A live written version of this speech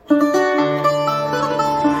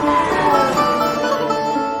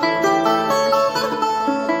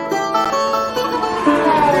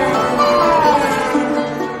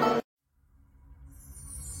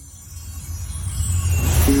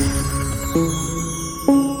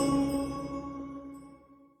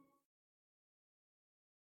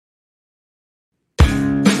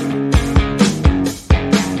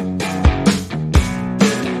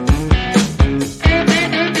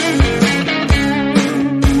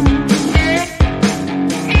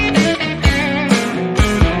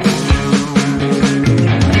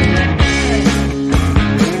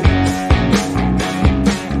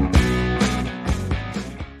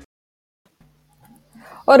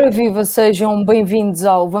Ora viva, sejam bem-vindos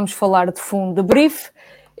ao Vamos Falar de Fundo de Brief.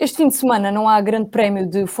 Este fim de semana não há grande prémio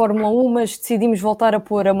de Fórmula 1, mas decidimos voltar a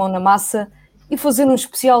pôr a mão na massa e fazer um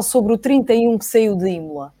especial sobre o 31 que saiu de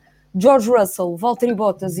Imola. George Russell, Valtteri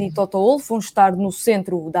Bottas e Toto Wolff vão estar no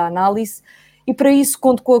centro da análise e para isso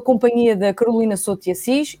conto com a companhia da Carolina Souto de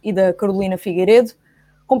Assis e da Carolina Figueiredo.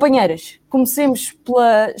 Companheiras, comecemos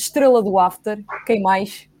pela estrela do After, quem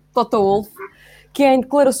mais? Toto Wolff, que em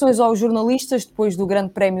declarações aos jornalistas, depois do Grande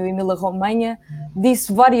Prémio Emília-Romanha,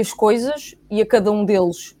 disse várias coisas, e a cada um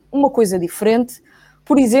deles uma coisa diferente.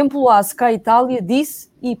 Por exemplo, a Sky Itália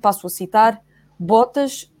disse, e passo a citar,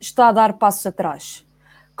 Bottas está a dar passos atrás.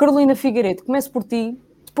 Carolina Figueiredo, começo por ti.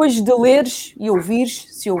 Depois de leres e ouvires,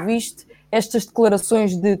 se ouviste, estas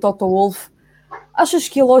declarações de Toto Wolff, achas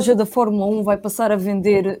que a loja da Fórmula 1 vai passar a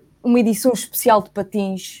vender uma edição especial de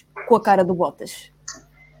patins com a cara do Bottas?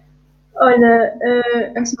 Olha,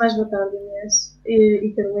 antes de mais, boa tarde, Inês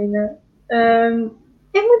e Carolina. É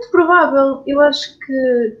muito provável. Eu acho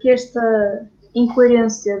que esta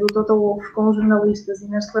incoerência do Toto Wolff com os jornalistas e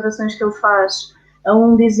nas declarações que ele faz, a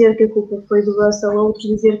um dizer que a culpa foi do Russell, a outros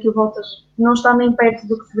dizer que o Bottas não está nem perto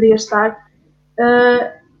do que deveria estar,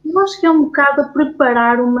 eu acho que é um bocado a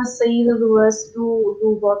preparar uma saída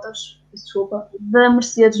do Bottas, desculpa, da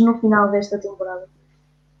Mercedes no final desta temporada.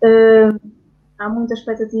 Há muita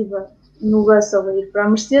expectativa no Russell a ir para a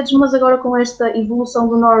Mercedes, mas agora com esta evolução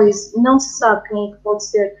do Norris não se sabe quem é que pode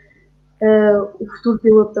ser o futuro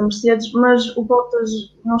piloto da Mercedes, mas o Bottas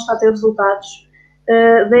não está a ter resultados.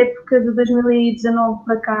 Da época de 2019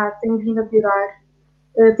 para cá tem vindo a piorar,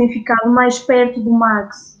 tem ficado mais perto do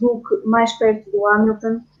Max do que mais perto do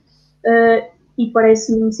Hamilton, e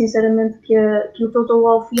parece-me sinceramente que o Toto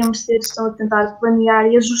Wolff e a Mercedes estão a tentar planear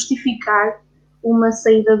e a justificar uma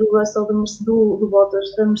saída do Russell do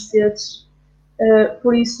Bottas da Mercedes.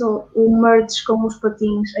 Por isso o merge com os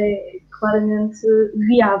patins é claramente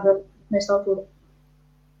viável nesta altura.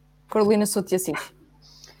 Carolina Souto de Assis.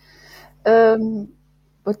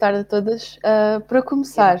 Boa tarde a todas. Para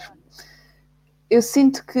começar, eu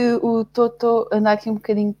sinto que o Toto anda aqui um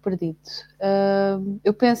bocadinho perdido.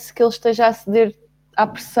 Eu penso que ele esteja a ceder à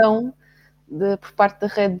pressão por parte da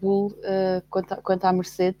Red Bull quanto à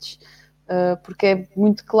Mercedes, porque é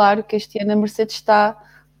muito claro que este ano a Mercedes está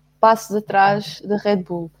passos atrás da Red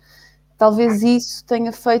Bull. Talvez isso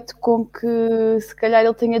tenha feito com que, se calhar,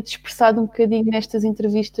 ele tenha dispersado um bocadinho nestas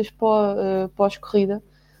entrevistas pós-corrida.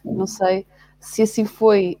 Não sei se assim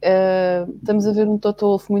foi. Estamos a ver um Toto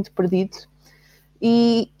Wolff muito perdido.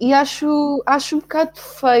 E acho um bocado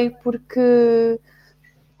feio, porque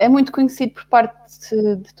é muito conhecido por parte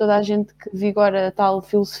de toda a gente que vigora a tal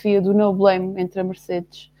filosofia do no blame entre a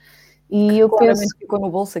Mercedes. E eu Claramente penso... ficou no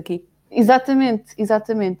bolso aqui. Exatamente.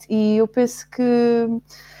 E eu penso que,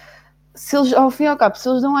 se eles, ao fim e ao cabo, se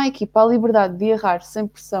eles dão à equipa a liberdade de errar sem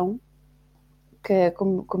pressão, que é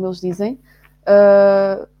como eles dizem,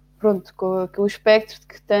 pronto, com o espectro de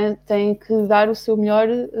que têm que dar o seu melhor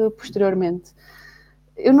posteriormente.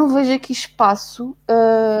 Eu não vejo aqui espaço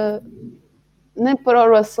nem para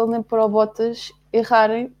o Russell, nem para o Bottas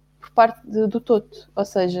errarem por parte do Toto. Ou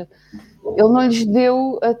seja, ele não lhes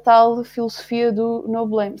deu a tal filosofia do no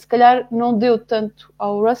blame. Se calhar não deu tanto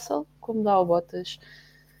ao Russell como dá ao Bottas.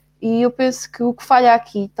 E eu penso que o que falha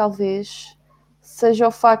aqui, talvez, seja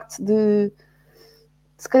o facto de,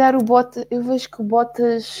 se calhar o Bottas, eu vejo que o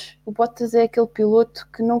Bottas é aquele piloto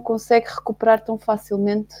que não consegue recuperar tão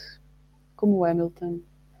facilmente como o Hamilton.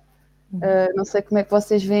 Não sei como é que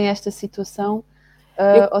vocês veem esta situação.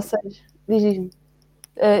 Ou seja, diz-me.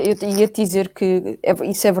 Eu ia te dizer que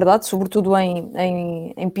isso é verdade, sobretudo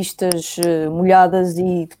em pistas molhadas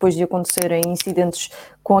e depois de acontecerem incidentes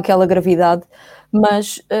com aquela gravidade,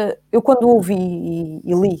 mas eu quando ouvi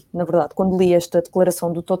e li, na verdade, quando li esta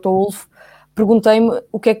declaração do Toto Wolff, perguntei-me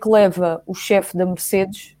o que é que leva o chefe da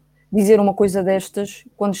Mercedes a dizer uma coisa destas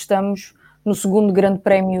quando estamos no segundo grande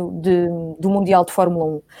prémio do Mundial de Fórmula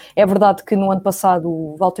 1. É verdade que no ano passado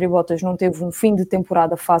o Valtteri Bottas não teve um fim de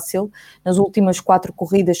temporada fácil. Nas últimas 4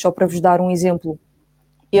 corridas, só para vos dar um exemplo,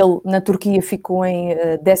 Ele, na Turquia, ficou em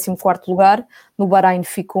 14º lugar, no Bahrein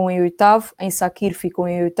ficou em 8º, em Sakir ficou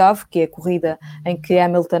em 8º, que é a corrida em que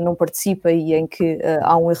Hamilton não participa e em que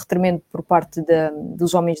há um erro tremendo por parte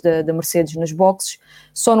dos homens da Mercedes nas boxes.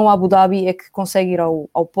 Só no Abu Dhabi é que consegue ir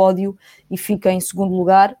ao pódio e fica em 2º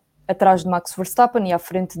lugar, atrás de Max Verstappen e à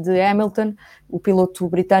frente de Hamilton. O piloto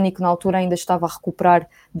britânico na altura ainda estava a recuperar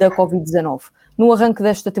da Covid-19. No arranque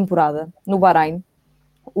desta temporada, no Bahrein,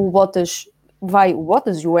 o Bottas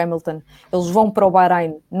e o Hamilton, eles vão para o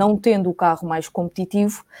Bahrein não tendo o carro mais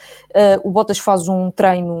competitivo. O Bottas faz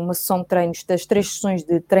uma sessão de treinos, das 3 sessões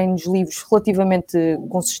de treinos livres relativamente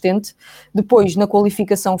consistente. Depois, na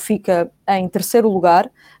qualificação, fica em 3º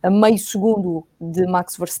lugar, a meio segundo de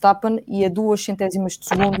Max Verstappen e a 2 centésimas de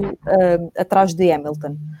segundo atrás de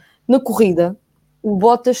Hamilton. Na corrida, o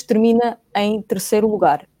Bottas termina em 3º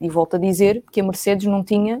lugar e volto a dizer que a Mercedes não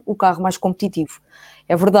tinha o carro mais competitivo.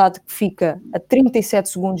 É verdade que fica a 37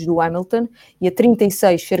 segundos do Hamilton e a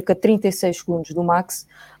cerca de 36 segundos do Max,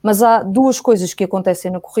 mas há 2 coisas que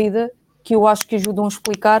acontecem na corrida que eu acho que ajudam a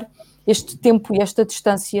explicar este tempo e esta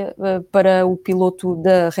distância para o piloto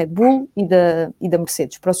da Red Bull e da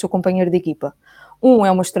Mercedes, para o seu companheiro de equipa.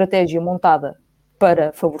 É uma estratégia montada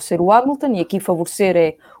para favorecer o Hamilton, e aqui favorecer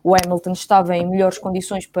é o Hamilton estava em melhores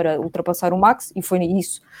condições para ultrapassar o Max, e foi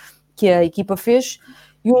isso que a equipa fez.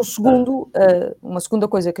 E uma segunda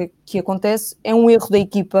coisa que acontece é um erro da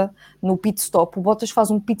equipa no pit stop. O Bottas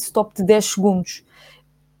faz um pit stop de 10 segundos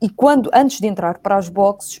e antes de entrar para as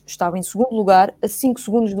boxes estava em 2º lugar, a 5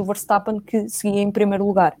 segundos do Verstappen, que seguia em 1º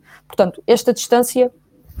lugar. Portanto, esta distância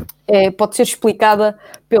pode ser explicada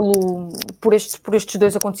por estes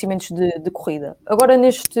 2 acontecimentos de corrida. Agora,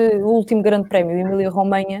 neste último grande prémio,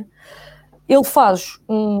 Emília-Romanha, ele faz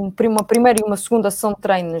uma primeira e uma segunda sessão de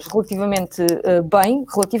treinos relativamente bem,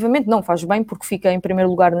 faz bem, porque fica em 1º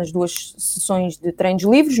lugar nas 2 sessões de treinos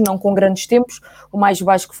livres, não com grandes tempos. O mais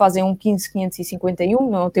baixo que faz é 1:15.551,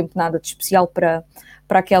 não é um tempo nada de especial para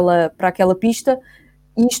aquela pista.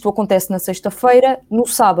 Isto acontece na sexta-feira. No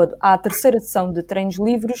sábado há a 3ª sessão de treinos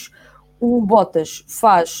livres. O Bottas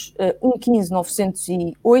faz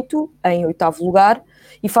 1:15.908 em 8º lugar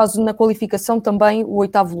e faz na qualificação também o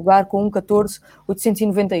 8º lugar com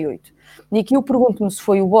 1:14.898. E aqui eu pergunto-me se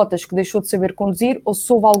foi o Bottas que deixou de saber conduzir ou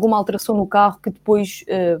se houve alguma alteração no carro que depois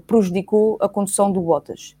prejudicou a condução do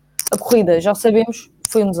Bottas. A corrida, já sabemos,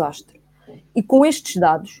 foi um desastre. E com estes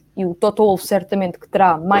dados, e o Toto Wolff certamente que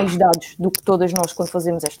terá mais dados do que todas nós quando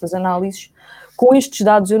fazemos estas análises, com estes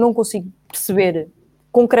dados eu não consigo perceber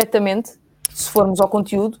concretamente, se formos ao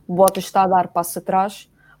conteúdo, o Bottas está a dar passo atrás,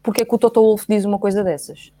 porque é que o Toto Wolff diz uma coisa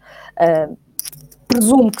dessas?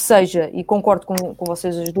 Presumo que seja, e concordo com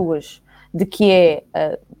vocês as duas, de que é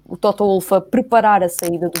o Toto Wolff a preparar a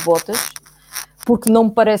saída do Bottas, porque não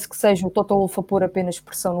me parece que seja o Toto Wolff a pôr apenas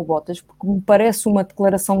pressão no Bottas, porque me parece uma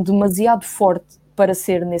declaração demasiado forte para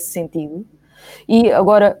ser nesse sentido. E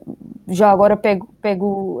já agora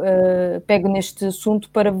pego neste assunto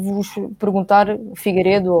para vos perguntar,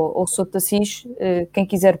 Figueiredo ou Souto de Assis, quem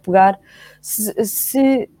quiser pegar,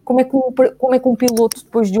 como é que um piloto,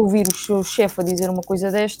 depois de ouvir o seu chefe a dizer uma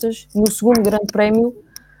coisa destas, no segundo grande prémio,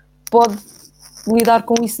 pode lidar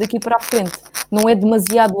com isso daqui para a frente? Não é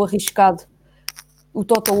demasiado arriscado o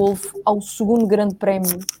Toto Wolff, ao segundo grande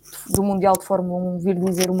prémio do Mundial de Fórmula 1, vir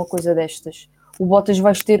dizer uma coisa destas? O Bottas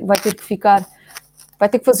vai ter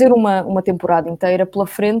que fazer uma temporada inteira pela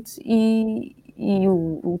frente e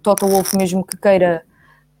o Toto Wolff, mesmo que queira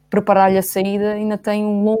preparar-lhe a saída, ainda tem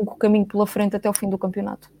um longo caminho pela frente até o fim do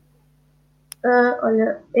campeonato.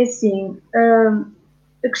 Olha, é assim,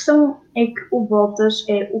 a questão é que o Bottas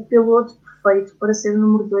é o piloto perfeito para ser o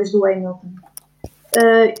número 2 do Hamilton.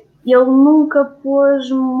 Ele nunca pôs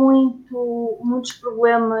muitos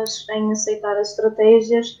problemas em aceitar as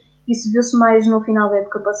estratégias. Isso viu-se mais no final da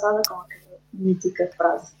época passada, com aquela mítica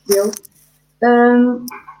frase dele.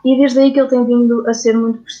 E desde aí que ele tem vindo a ser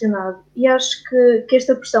muito pressionado. E acho que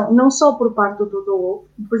esta pressão, não só por parte do Toto Wolff,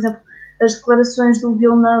 por exemplo, as declarações do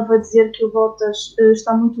Villeneuve a dizer que o Bottas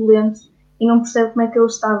está muito lento e não percebe como é que ele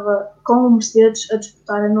estava com o Mercedes a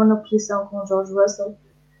disputar a 9ª posição com o George Russell.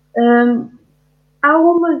 Há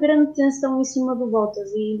uma grande tensão em cima do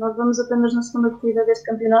Bottas e nós vamos apenas na segunda corrida deste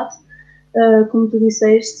campeonato, como tu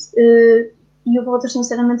disseste, e o Bottas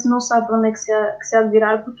sinceramente não sabe para onde é que se há de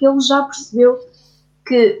virar, porque ele já percebeu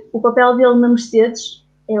que o papel dele na Mercedes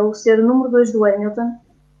é o ser o número 2 do Hamilton,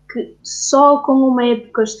 que só com uma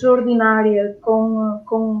época extraordinária,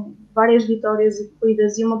 com várias vitórias e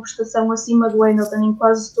corridas e uma prestação acima do Hamilton em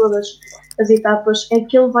quase todas as etapas, é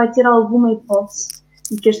que ele vai ter alguma hipótese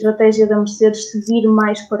e que a estratégia da Mercedes se vire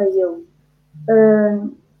mais para ele.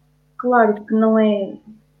 Claro que não é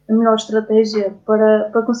a melhor estratégia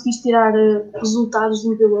para conseguir tirar resultados de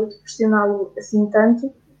um piloto, questioná-lo assim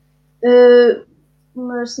tanto.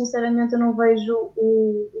 Mas sinceramente eu não vejo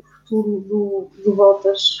o futuro do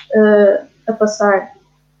Bottas a passar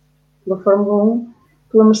pela Fórmula 1,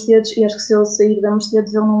 pela Mercedes, e acho que se ele sair da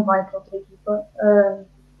Mercedes ele não vai para outra equipa,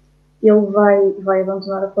 ele vai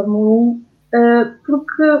abandonar a Fórmula 1,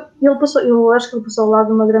 porque eu acho que ele passou ao lado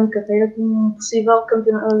de uma grande carreira como um possível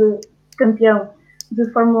campeão de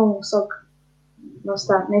Fórmula 1, só que não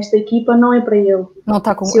está nesta equipa, não é para ele. Não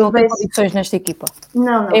tem condições nesta equipa.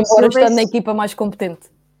 Não. Embora estando na equipa mais competente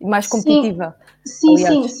e mais competitiva.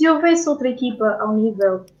 Sim. Se houvesse outra equipa ao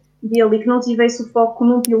nível dele e que não tivesse o foco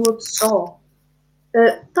num piloto só,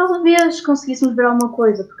 talvez conseguíssemos ver alguma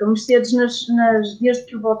coisa, porque a Mercedes, desde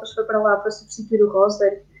que o Bottas foi para lá para substituir o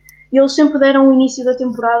Rosberg, eles sempre deram o início da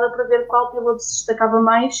temporada para ver qual piloto se destacava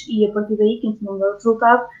mais e a partir daí, quem tinha o melhor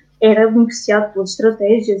resultado era beneficiado pelas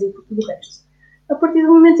estratégias e por tudo o resto. A partir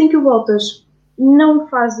do momento em que o Bottas não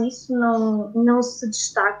faz isso, não se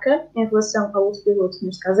destaca em relação ao outro piloto, que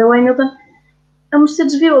neste caso é o Hamilton, a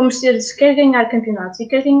Mercedes quer ganhar campeonatos e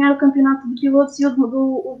quer ganhar o campeonato de pilotos e o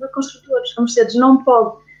de construtores. A Mercedes não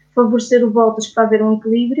pode favorecer o Bottas para haver um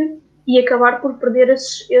equilíbrio e acabar por perder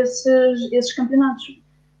esses campeonatos.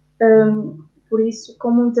 Por isso,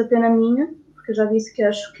 com muita pena minha, porque eu já disse que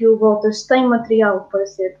acho que o Bottas tem material para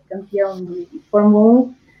ser campeão de Fórmula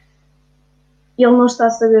 1, ele não está a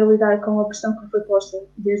saber lidar com a pressão que foi posta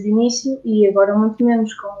desde o início e agora muito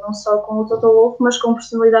menos, não só com o Toto Wolff, mas com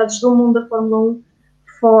personalidades do mundo da Fórmula 1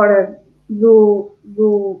 fora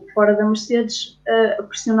da Mercedes a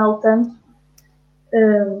pressioná-lo tanto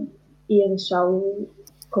e a deixá-lo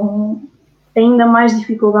com ainda mais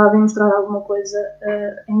dificuldade em mostrar alguma coisa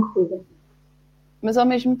em corrida. Mas ao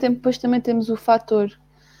mesmo tempo depois também temos o fator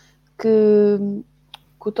que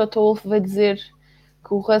o Toto Wolff vai dizer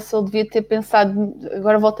que o Russell devia ter pensado,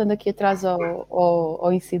 agora voltando aqui atrás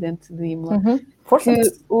ao incidente de Imola, que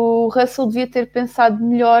o Russell devia ter pensado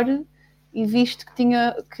melhor e visto que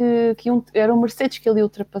era o Mercedes que ele ia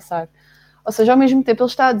ultrapassar. Ou seja, ao mesmo tempo ele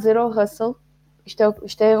está a dizer ao Russell, isto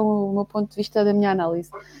é o meu ponto de vista da minha análise,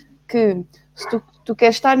 que se tu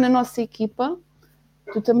queres estar na nossa equipa,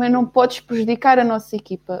 tu também não podes prejudicar a nossa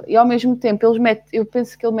equipa. E ao mesmo tempo eu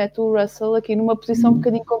penso que ele mete o Russell aqui numa posição um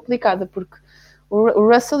bocadinho complicada, porque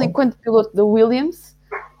o Russell, enquanto piloto da Williams,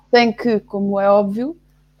 tem que, como é óbvio,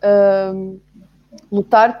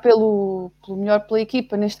 lutar pelo melhor pela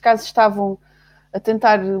equipa. Neste caso estavam a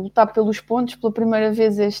tentar lutar pelos pontos pela primeira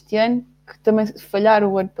vez este ano, que também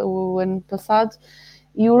falharam o ano passado,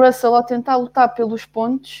 e o Russell, ao tentar lutar pelos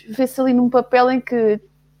pontos, vê-se ali num papel em que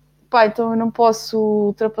então eu não posso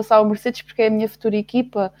ultrapassar o Mercedes porque é a minha futura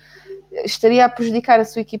equipa, estaria a prejudicar a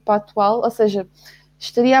sua equipa atual, ou seja,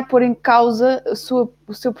 estaria a pôr em causa o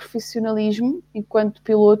seu profissionalismo enquanto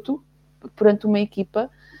piloto perante uma equipa,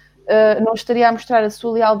 não estaria a mostrar a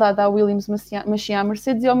sua lealdade à Williams, mas sim à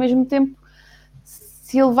Mercedes, e ao mesmo tempo,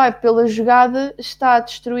 se ele vai pela jogada, está a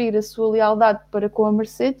destruir a sua lealdade para com a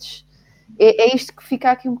Mercedes. É isto que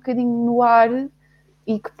fica aqui um bocadinho no ar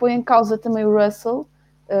e que põe em causa também o Russell,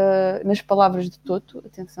 nas palavras de Toto,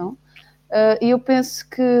 atenção, e eu penso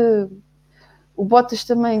que o Bottas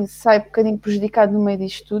também sai um bocadinho prejudicado no meio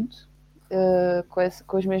disto tudo,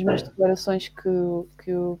 com as mesmas declarações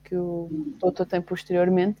que o Toto tem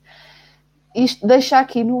posteriormente. Isto deixa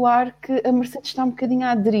aqui no ar que a Mercedes está um bocadinho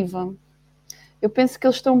à deriva. Eu penso que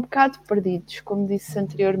eles estão um bocado perdidos, como disse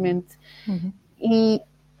anteriormente. E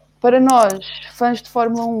para nós, fãs de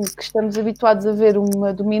Fórmula 1, que estamos habituados a ver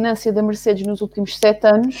uma dominância da Mercedes nos últimos 7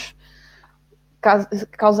 anos,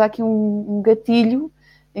 causa aqui um gatilho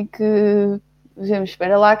em que dizemos,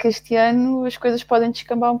 espera lá que este ano as coisas podem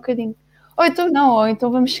descambar um bocadinho. Ou então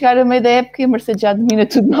vamos chegar a meio da época e a Mercedes já domina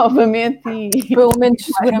tudo novamente. Pelo menos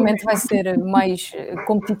seguramente vai ser mais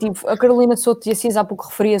competitivo. A Carolina Souto de Assis há pouco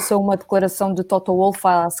referia-se a uma declaração de Toto Wolff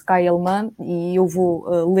à Sky alemã e eu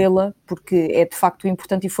vou lê-la porque é de facto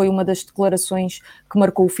importante e foi uma das declarações que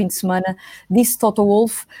marcou o fim de semana. Disse Toto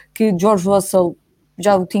Wolff que George Russell,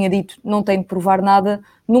 já o tinha dito, não tem de provar nada,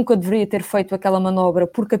 nunca deveria ter feito aquela manobra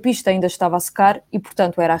porque a pista ainda estava a secar e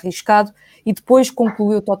portanto era arriscado, e depois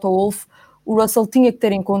concluiu Toto Wolff, o Russell tinha que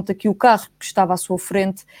ter em conta que o carro que estava à sua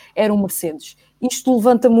frente era um Mercedes. Isto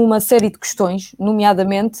levanta-me uma série de questões,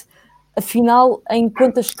 nomeadamente, afinal, em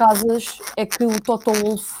quantas casas é que o Toto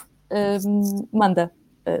Wolff manda?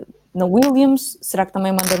 Na Williams? Será que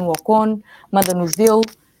também manda no Ocon? Manda nos dele?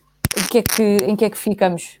 Em que é que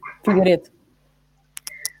ficamos, Figueiredo?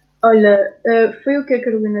 Olha, foi o que a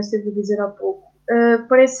Carolina esteve a dizer há pouco.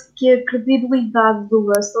 Parece que a credibilidade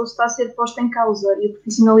do Russell está a ser posta em causa e o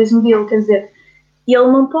profissionalismo dele, quer dizer, E ele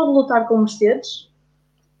não pode lutar com o Mercedes,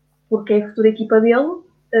 porque é a futura equipa dele,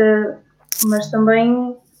 mas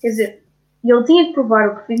também, quer dizer, ele tinha que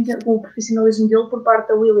provar o profissionalismo dele por parte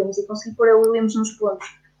da Williams e conseguir pôr a Williams nos pontos.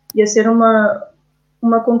 Ia ser uma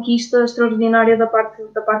conquista extraordinária da parte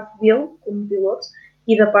dele, como piloto,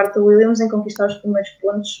 e da parte da Williams em conquistar os primeiros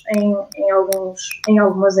pontos em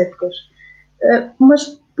algumas épocas.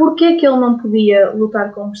 Mas porquê que ele não podia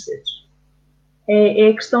lutar com o Mercedes? É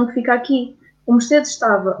a questão que fica aqui. O Mercedes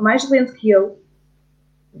estava mais lento que ele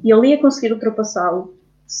e ele ia conseguir ultrapassá-lo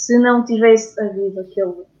se não tivesse havido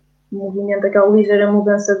aquele movimento, aquela ligeira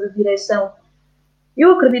mudança de direção.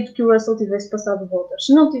 Eu acredito que o Russell tivesse passado voltas.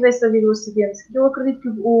 Se não tivesse havido o acidente, eu acredito que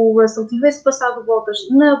o Russell tivesse passado voltas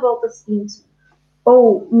na volta seguinte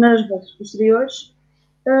ou nas voltas posteriores.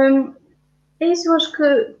 É isso, eu acho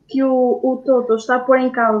que o Toto está a pôr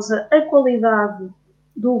em causa a qualidade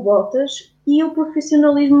do Bottas e o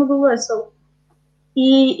profissionalismo do Russell.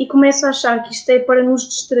 E começa a achar que isto é para nos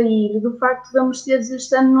distrair do facto da Mercedes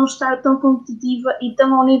este ano não estar tão competitiva e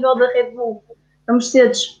tão ao nível da Red Bull. A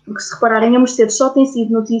Mercedes, porque se repararem, a Mercedes só tem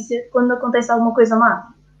sido notícia quando acontece alguma coisa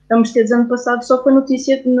má. A Mercedes ano passado só foi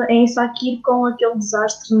notícia em Sakir com aquele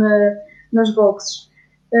desastre nas boxes.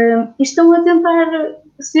 E estão a tentar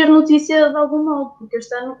ser notícia de algum modo, porque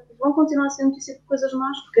este ano vão continuar a ser notícia de coisas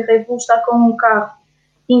más, porque a Red Bull está com um carro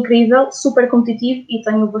incrível, super competitivo, e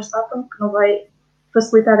tem o Verstappen, que não vai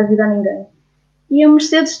facilitar a vida a ninguém. E a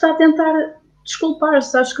Mercedes está a tentar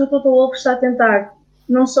desculpar-se. Acho que o Toto Wolff está a tentar,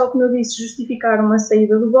 não só, como eu disse, justificar uma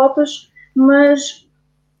saída de Bottas, mas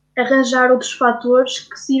arranjar outros fatores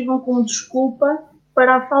que sirvam como desculpa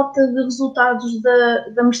para a falta de resultados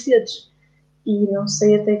da Mercedes. E não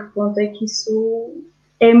sei até que ponto é que isso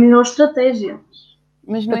é a melhor estratégia.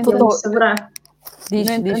 Mas no entanto, entanto, saberá.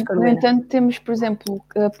 No entanto, temos, por exemplo,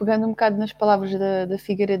 pegando um bocado nas palavras da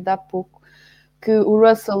Figueiredo de há pouco, que o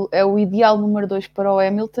Russell é o ideal número 2 para o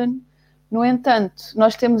Hamilton. No entanto,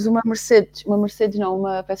 nós temos uma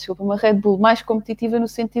Red Bull mais competitiva no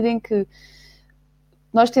sentido em que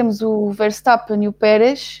nós temos o Verstappen e o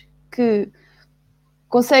Pérez que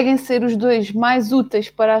conseguem ser os dois mais úteis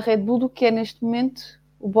para a Red Bull do que é neste momento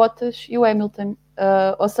o Bottas e o Hamilton.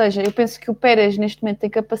 Ou seja, eu penso que o Pérez neste momento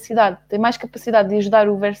tem mais capacidade de ajudar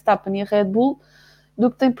o Verstappen e a Red Bull do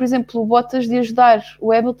que tem, por exemplo, o Bottas de ajudar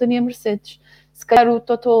o Hamilton e a Mercedes. Se calhar o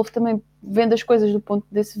Toto Wolff também vendo as coisas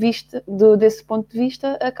desse ponto de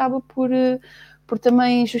vista, acaba por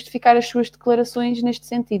também justificar as suas declarações neste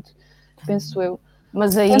sentido, penso eu.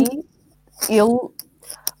 Mas aí, se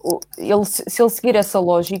ele seguir essa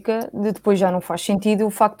lógica, depois já não faz sentido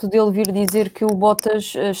o facto dele vir dizer que o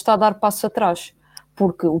Bottas está a dar passo atrás,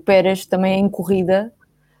 porque o Pérez também em corrida,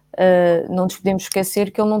 não nos podemos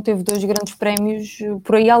esquecer que ele não teve 2 grandes prémios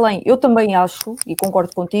por aí além. Eu também acho, e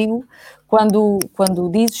concordo contigo, quando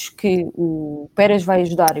dizes que o Pérez vai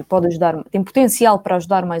ajudar e pode ajudar, tem potencial para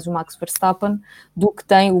ajudar mais o Max Verstappen do que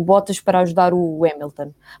tem o Bottas para ajudar o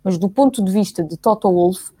Hamilton. Mas do ponto de vista de Toto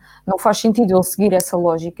Wolff, não faz sentido ele seguir essa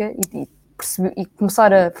lógica e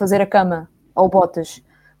começar a fazer a cama ao Bottas,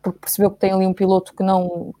 porque percebeu que tem ali um piloto que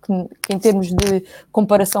em termos de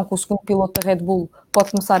comparação com o segundo piloto da Red Bull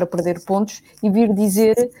pode começar a perder pontos e vir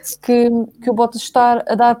dizer que o Bottas está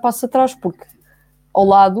a dar passo atrás, porque ao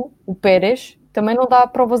lado o Pérez também não dá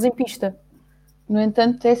provas em pista. No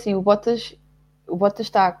entanto, é assim, o Bottas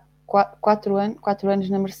está há 4 anos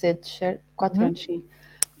na Mercedes, certo? 4 anos, sim.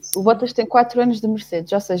 O Bottas tem 4 anos de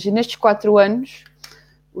Mercedes, ou seja, nestes 4 anos,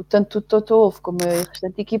 tanto o Toto Wolff como a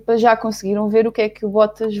restante equipa já conseguiram ver o que é que o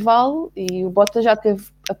Bottas vale e o Bottas já teve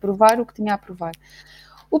a provar o que tinha a provar.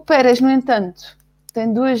 O Pérez, no entanto,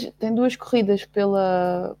 tem duas corridas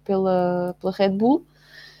pela Red Bull.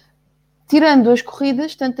 Tirando as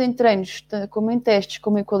corridas, tanto em treinos como em testes,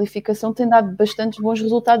 como em qualificação, tem dado bastantes bons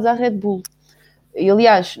resultados à Red Bull. E,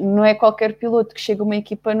 aliás, não é qualquer piloto que chega a uma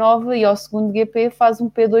equipa nova e ao segundo GP faz um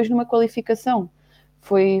P2 numa qualificação.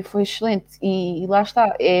 Foi excelente. E lá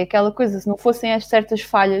está, é aquela coisa, se não fossem as certas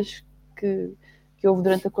falhas que houve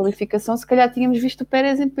durante a qualificação, se calhar tínhamos visto o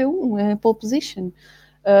Pérez em P1, em pole position.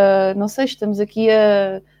 Não sei, estamos aqui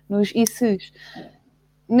nos ICs.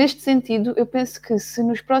 Neste sentido, eu penso que se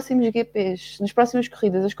nos próximos GPs, nas próximas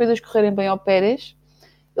corridas, as coisas correrem bem ao Pérez,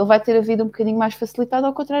 ele vai ter a vida um bocadinho mais facilitada,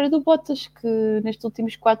 ao contrário do Bottas, que nestes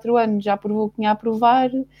últimos 4 anos já provou o que tinha a provar,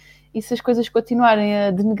 e se as coisas continuarem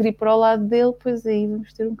a denegrir para o lado dele, pois aí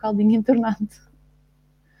vamos ter um caldinho entornado.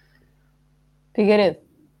 Figueiredo.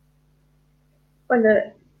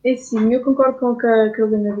 Olha, é assim, eu concordo com o que a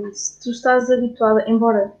Carolina disse. Tu estás habituada,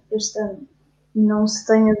 embora este ano não se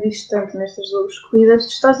tenha visto tanto nestas 2 corridas,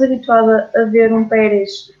 tu estás habituada a ver um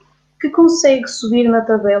Pérez que consegue subir na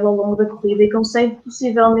tabela ao longo da corrida e consegue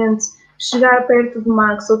possivelmente chegar perto do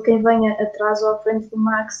Max ou quem venha atrás ou à frente do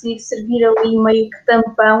Max e servir ali meio que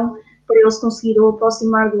tampão para eles conseguirem ou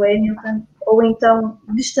aproximar do Hamilton ou então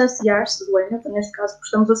distanciar-se do Hamilton, neste caso, porque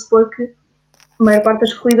estamos a supor que a maior parte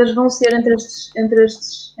das corridas vão ser entre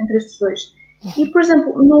estes dois. E, por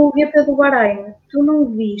exemplo, no GP do Bahrein, tu não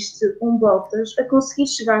viste um Bottas a conseguir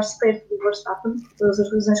chegar-se perto do Verstappen, por todas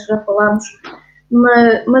as razões que já falámos,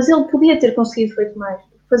 mas ele podia ter conseguido feito mais.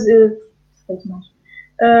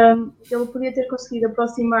 Ele podia ter conseguido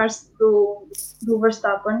aproximar-se do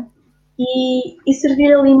Verstappen e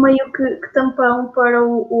servir ali meio que tampão para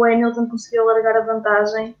o Hamilton conseguir alargar a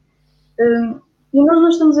vantagem. E nós não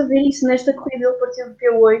estamos a ver isso nesta corrida. Ele partiu do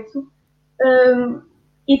P8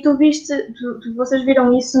 e vocês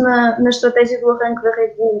viram isso na estratégia do arranque da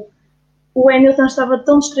Red Bull. O Hamilton estava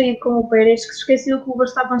tão distraído com o Pérez que se esqueceu que o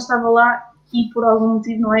Verstappen estava lá e por algum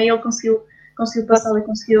motivo, não é? Ele conseguiu passar e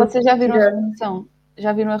conseguiu. Vocês já viram a repetição?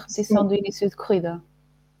 Já viram a repetição do início de corrida?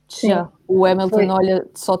 Sim. Já. O Hamilton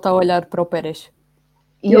só está a olhar para o Pérez.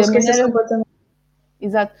 E ele esqueceu completamente.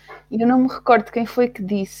 Exato. E eu não me recordo quem foi que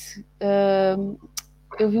disse.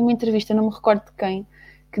 Eu vi uma entrevista, não me recordo de quem,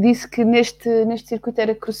 que disse que neste circuito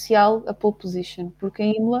era crucial a pole position, porque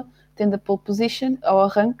em Imola, tendo a pole position, ao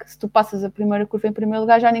arranque, se tu passas a primeira curva em primeiro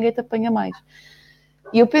lugar, já ninguém te apanha mais.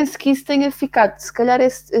 E eu penso que isso tenha ficado, se calhar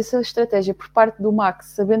essa estratégia por parte do Max,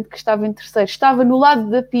 sabendo que estava em terceiro, estava no lado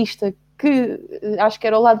da pista, que acho que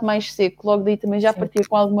era o lado mais seco, logo daí também já partia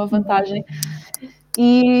com alguma vantagem.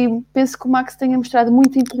 E penso que o Max tenha mostrado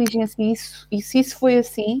muita inteligência e se isso foi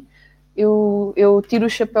assim, eu tiro o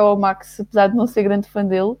chapéu ao Max, apesar de não ser grande fã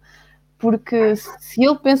dele, porque se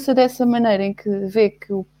ele pensa dessa maneira, em que vê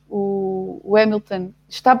que o Hamilton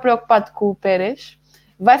está preocupado com o Pérez,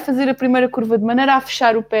 vai fazer a primeira curva de maneira a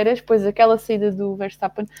fechar o Pérez, pois aquela saída do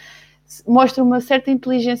Verstappen mostra uma certa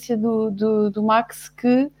inteligência do Max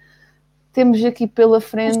que temos aqui pela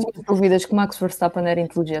frente. Tive dúvidas que Max Verstappen era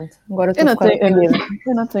inteligente. Agora eu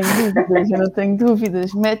não tenho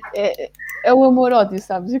dúvidas. É o amor-ódio,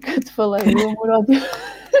 sabes? O que eu te falei, o amor-ódio.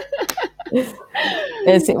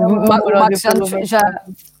 É assim, o Max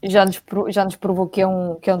já nos provou que é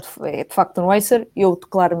de facto um racer. Eu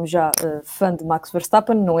declaro-me já fã de Max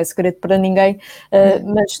Verstappen, não é segredo para ninguém,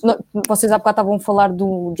 mas vocês há bocado estavam a falar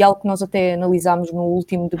de algo que nós até analisámos no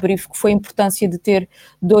último debrief, que foi a importância de ter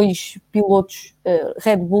dois pilotos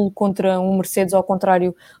Red Bull contra um Mercedes, ao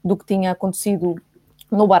contrário do que tinha acontecido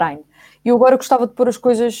no Bahrein. E eu agora gostava de pôr as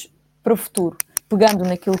coisas para o futuro, pegando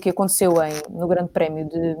naquilo que aconteceu no Grande Prémio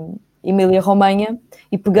de Emília-Romanha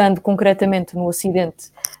e pegando concretamente no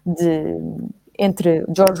acidente entre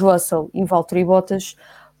George Russell e Valtteri Bottas.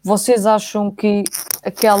 Vocês acham que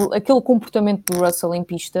aquele comportamento do Russell em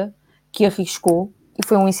pista, que arriscou, e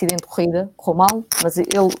foi um incidente de corrida, correu mal, mas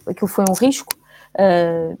aquilo foi um risco,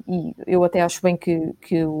 e eu até acho bem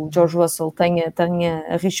que o George Russell tenha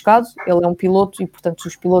arriscado. Ele é um piloto e, portanto,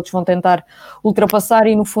 os pilotos vão tentar ultrapassar,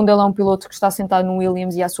 e no fundo ele é um piloto que está sentado no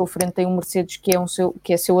Williams e à sua frente tem um Mercedes que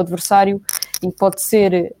é seu adversário e pode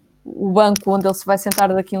ser o banco onde ele se vai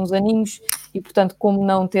sentar daqui a uns aninhos, e, portanto, como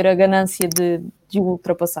não ter a ganância de o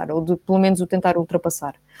ultrapassar, ou de pelo menos o tentar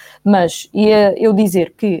ultrapassar. Mas ia eu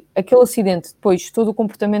dizer que aquele acidente, depois todo o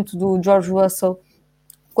comportamento do George Russell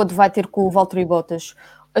quando vai ter com o Valtteri Bottas,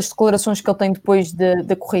 as declarações que ele tem depois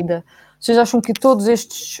da corrida, vocês acham que todos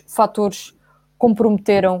estes fatores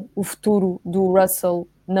comprometeram o futuro do Russell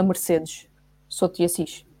na Mercedes? Souto e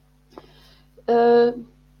Assis?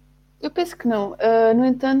 Eu penso que não. No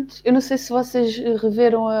entanto, eu não sei se vocês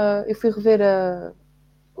reveram eu fui rever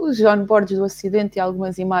os onboards do acidente e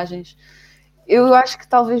algumas imagens. Eu acho que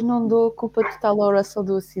talvez não dou culpa total ao Russell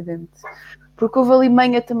do acidente, porque houve ali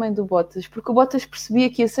manha também do Bottas, porque o Bottas percebia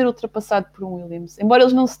que ia ser ultrapassado por um Williams, embora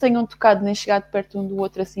eles não se tenham tocado nem chegado perto um do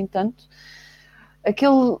outro assim tanto.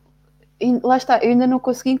 Lá está, eu ainda não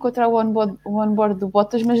consegui encontrar o onboard do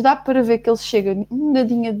Bottas, mas dá para ver que ele chega um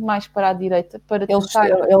dadinho demais para a direita, para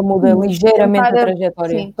ele muda ligeiramente a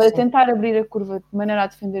trajetória. Sim, para tentar abrir a curva de maneira a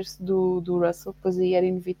defender-se do Russell, pois aí era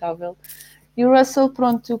inevitável. E o Russell,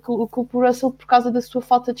 pronto, eu culpo o Russell por causa da sua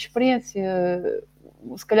falta de experiência.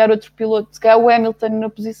 Se calhar outro piloto, se calhar o Hamilton na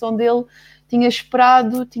posição dele tinha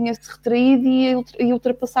esperado, tinha-se retraído e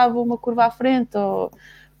ultrapassava uma curva à frente, ou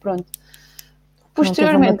pronto.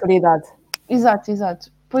 Posteriormente, maturidade.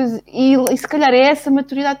 Exato. Pois, e se calhar é essa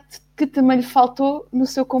maturidade que também lhe faltou no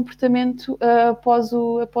seu comportamento após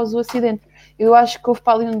o acidente. Eu acho que houve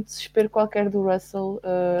para ali um desespero qualquer do Russell,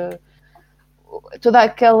 todo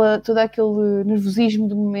aquele nervosismo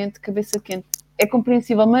do momento, cabeça quente. É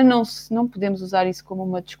compreensível, mas não podemos usar isso como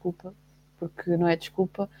uma desculpa, porque não é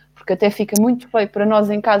desculpa, porque até fica muito feio para nós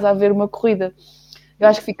em casa a ver uma corrida. Eu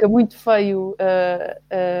acho que fica muito feio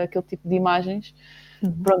aquele tipo de imagens.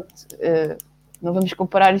 Pronto, não vamos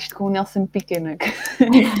comparar isto com o Nelson Piquet, né?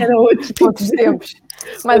 Que era outros tempos,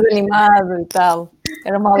 mais animado e tal.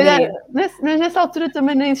 Era uma alegria. Mas nessa altura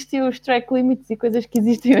também não existiam os track limits e coisas que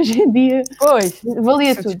existem hoje em dia. Pois,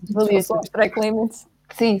 valia tudo. Os track limits.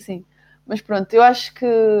 Sim. Mas pronto, eu acho que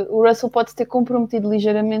o Russell pode ter comprometido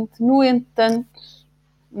ligeiramente, no entanto,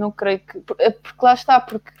 não creio que... Porque lá está,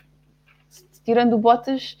 porque tirando o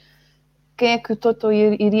Bottas, quem é que o Toto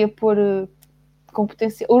iria pôr com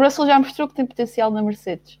potencial? O Russell já mostrou que tem potencial na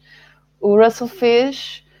Mercedes. O Russell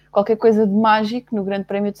fez qualquer coisa de mágico no Grande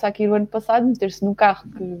Prémio de Sakir o ano passado, meter-se num carro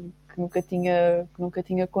que nunca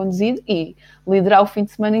tinha conduzido e liderar o fim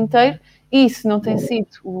de semana inteiro. E se não tem sido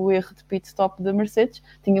o erro de pit stop da Mercedes,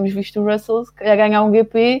 tínhamos visto o Russell a ganhar um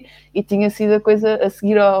GP e tinha sido a coisa a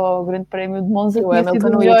seguir ao Grande Prémio de Monza. O Hamilton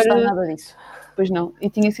não ia gostar nada disso. Pois não, e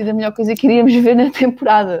tinha sido a melhor coisa que iríamos ver na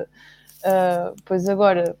temporada. Pois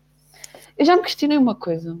agora, eu já me questionei uma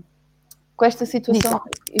coisa. Com esta situação,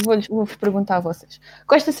 e vou-vos perguntar a vocês,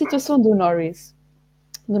 com esta situação do Norris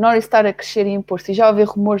estar a crescer e impor-se, e já haver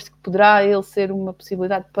rumores de que poderá ele ser uma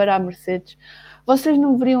possibilidade para a Mercedes, vocês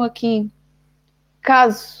não veriam aqui,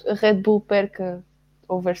 caso a Red Bull perca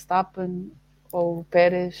ou Verstappen ou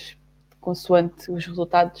Pérez, consoante os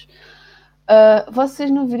resultados, vocês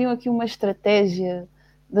não veriam aqui uma estratégia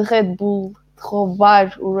de Red Bull de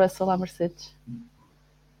roubar o Russell à Mercedes?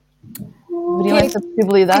 Veriam essa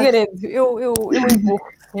possibilidade? Figueiredo, eu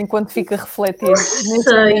empurro enquanto fica a refletir.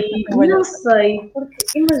 Não sei, porque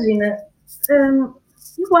imagina,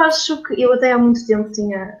 eu acho que eu até há muito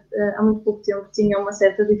pouco tempo tinha uma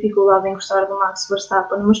certa dificuldade em gostar do Max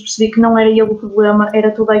Verstappen, mas percebi que não era ele o problema,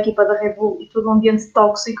 era toda a equipa da Red Bull e todo o ambiente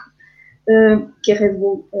tóxico que a Red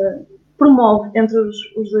Bull promove entre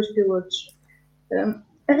os dois pilotos.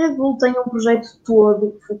 A Red Bull tem um projeto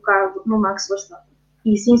todo focado no Max Verstappen.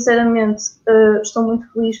 E, sinceramente, estou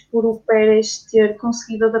muito feliz por o Pérez ter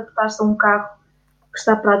conseguido adaptar-se a um carro que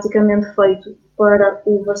está praticamente feito para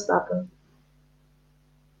o Verstappen.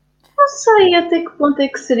 Não sei até que ponto é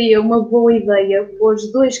que seria uma boa ideia pôr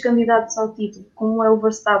os dois candidatos ao título, como é o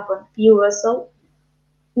Verstappen e o Russell,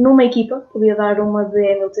 numa equipa, podia dar uma de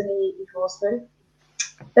Hamilton e Rosberg,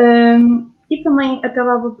 e também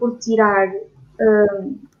acabava por tirar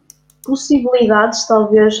possibilidades,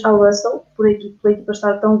 talvez, ao Russell, por a equipa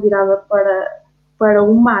estar tão virada para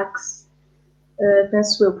o Max,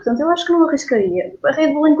 penso eu. Portanto, eu acho que não arriscaria. A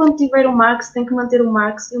Red Bull, enquanto tiver o Max, tem que manter o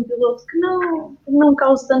Max e um piloto que não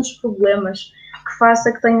cause tantos problemas, que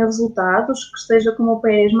faça que tenha resultados, que esteja como o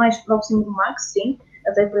Pérez mais próximo do Max, sim,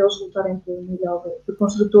 até para eles lutarem pelo Mundial de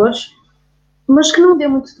Construtores, mas que não dê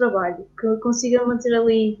muito trabalho, que consiga manter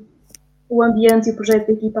ali o ambiente e o projeto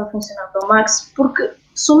da equipa a funcionar para o Max, porque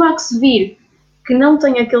se o Max vir que não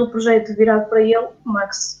tem aquele projeto virado para ele, o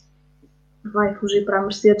Max vai fugir para a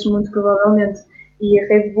Mercedes muito provavelmente, e a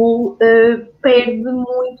Red Bull perde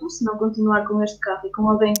muito se não continuar com este carro, e com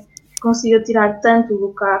alguém que consiga tirar tanto do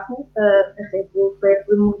carro, a Red Bull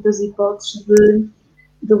perde muitas hipóteses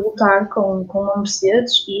de lutar com uma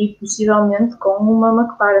Mercedes e possivelmente com uma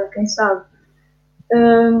McLaren, quem sabe.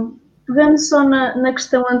 Pegando só na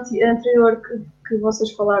questão anterior que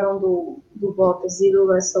vocês falaram do Bottas e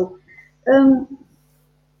do Russell,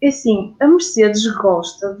 é assim, a Mercedes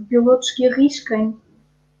gosta de pilotos que arrisquem,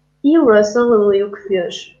 e o Russell ali o que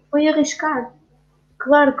fez foi arriscar.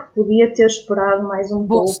 Claro que podia ter esperado mais um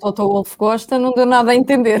pouco. Se o Toto Wolff gosta, não deu nada a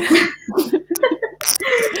entender.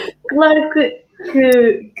 Claro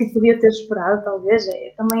que podia ter esperado, talvez.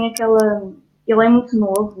 Também aquela... Ele é muito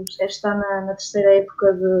novo, está na terceira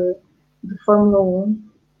época de Fórmula 1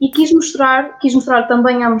 e quis mostrar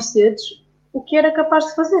também à Mercedes o que era capaz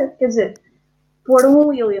de fazer. Quer dizer, pôr um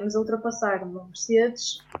Williams a ultrapassar uma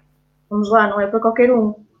Mercedes, vamos lá, não é para qualquer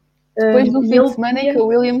um. Depois no fim de semana é que o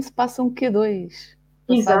Williams passa um Q2.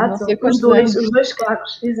 Exato, os dois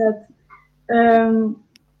carros, exato.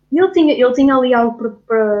 Ele tinha ali algo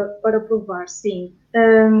para provar, sim.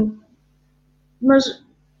 Mas,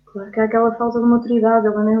 claro que há aquela falta de maturidade,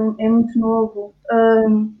 ele é muito novo.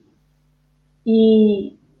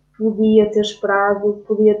 E podia ter esperado,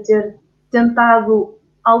 podia ter tentado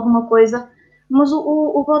alguma coisa, mas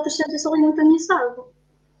o Bottas sente-se ali muito ameaçado.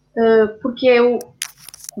 Porque é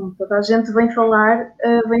como toda a gente vem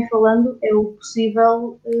falando, é o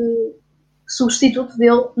possível substituto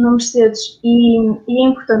dele na Mercedes. E é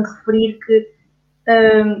importante referir que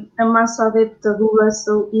a massa adepta do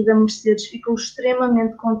Russell e da Mercedes ficou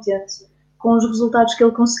extremamente contente com os resultados que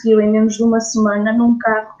ele conseguiu em menos de uma semana num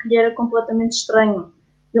carro que lhe era completamente estranho.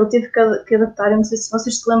 Ele teve que adaptar, eu não sei se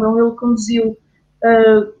vocês se lembram, ele conduziu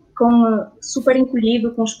super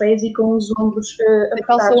encolhido, com os pés e com os ombros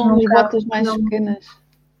apertados São as botas mais pequenas.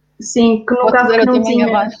 Sim, que num carro que não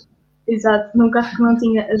tinha... Exato, num carro que não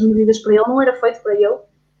tinha as medidas para ele, não era feito para ele.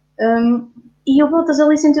 E o Bottas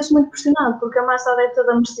ali sentiu-se muito pressionado, porque a massa adepta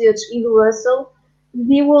da Mercedes e do Russell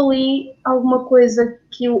viu ali alguma coisa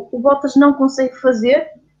que o Bottas não consegue fazer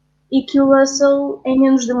e que o Russell em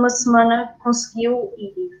menos de uma semana conseguiu,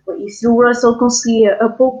 e se o Russell conseguia a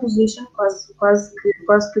pole position,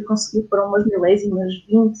 quase que conseguiu, foram umas milésimas,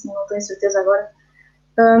 20, não tenho certeza agora,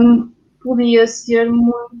 podia ser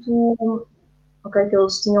muito... Ok, que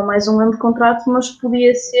eles tinham mais um ano de contrato, mas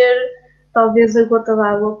podia ser talvez a gota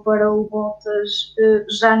d'água para o Bottas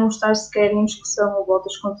já não estar sequer em discussão, o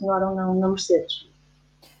Bottas continuar ou não na Mercedes.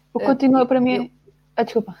 O que continua para mim...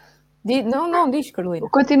 desculpa. Não, diz, Carolina. O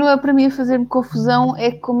que continua para mim a fazer-me confusão é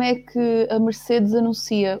como é que a Mercedes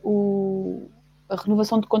anuncia a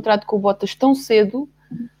renovação de contrato com o Bottas tão cedo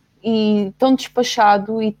e tão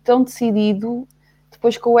despachado e tão decidido.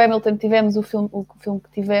 Depois com o Hamilton tivemos o filme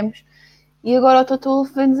que tivemos, e agora o Toto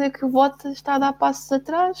Wolff vem dizer que o Bottas está a dar passos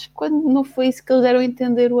atrás, quando não foi isso que eles deram a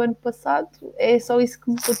entender o ano passado. É só isso que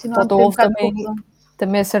me continua a ter um bocado de confusão.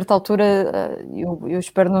 Também a certa altura, eu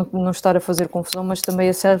espero não estar a fazer confusão, mas também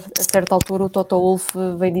a certa altura o Toto Wolff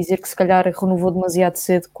veio dizer que se calhar renovou demasiado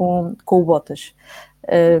cedo com o Bottas.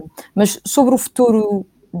 Mas sobre o futuro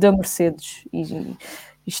da Mercedes,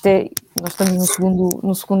 isto nós estamos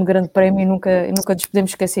no segundo grande prémio e nunca nos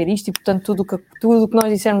podemos esquecer isto, e portanto tudo o que nós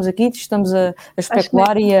dissermos aqui estamos a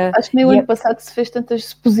especular acho que nem o ano passado se fez tantas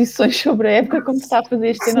suposições sobre a época como se está a fazer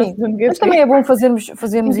este ano. Mas também é bom fazermos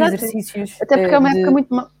exercícios. Até porque é uma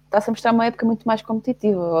época está-se a mostrar uma época muito mais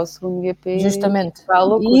competitiva, ao segundo GP. Justamente.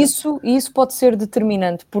 E isso pode ser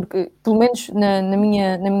determinante, porque, pelo menos na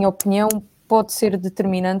minha opinião, pode ser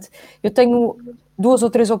determinante. Eu tenho 2 ou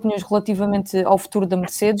 3 opiniões relativamente ao futuro da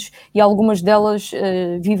Mercedes e algumas delas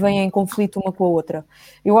vivem em conflito uma com a outra.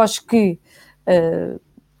 Eu acho que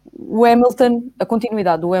o Hamilton, a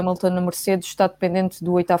continuidade do Hamilton na Mercedes está dependente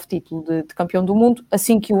do 8º título de campeão do mundo.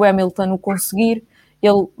 Assim que o Hamilton o conseguir,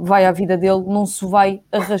 ele vai à vida dele, não se vai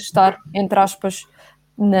arrastar, entre aspas,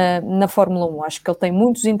 na Fórmula 1. Acho que ele tem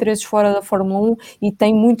muitos interesses fora da Fórmula 1 e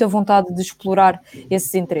tem muita vontade de explorar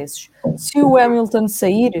esses interesses. Se o Hamilton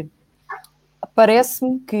sair,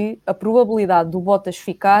 parece-me que a probabilidade do Bottas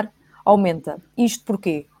ficar aumenta. Isto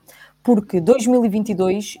porquê? Porque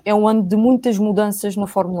 2022 é um ano de muitas mudanças na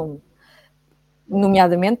Fórmula 1,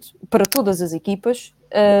 nomeadamente para todas as equipas,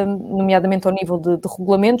 nomeadamente ao nível de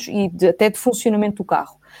regulamentos e até de funcionamento do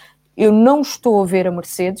carro. Eu não estou a ver a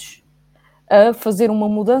Mercedes a fazer uma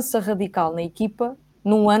mudança radical na equipa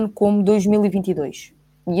num ano como 2022.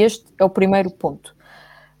 E este é o primeiro ponto.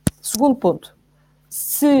 Segundo ponto,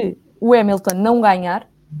 se o Hamilton não ganhar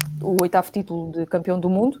o 8º título de campeão do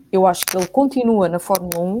mundo, eu acho que ele continua na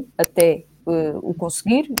Fórmula 1 até o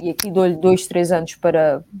conseguir, e aqui dou-lhe 2, 3 anos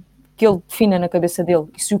para que ele defina na cabeça dele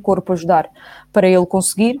e se o corpo ajudar para ele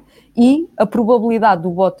conseguir, e a probabilidade do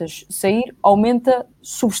Bottas sair aumenta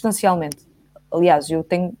substancialmente. Aliás, eu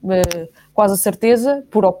tenho quase a certeza,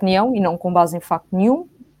 por opinião, e não com base em facto nenhum,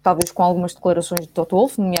 talvez com algumas declarações de Toto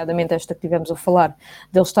Wolff, nomeadamente esta que tivemos a falar,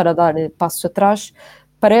 dele estar a dar passos atrás,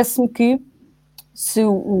 parece-me que se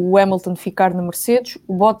o Hamilton ficar na Mercedes,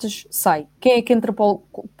 o Bottas sai. Quem é que entra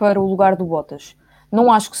para o lugar do Bottas? Não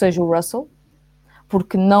acho que seja o Russell,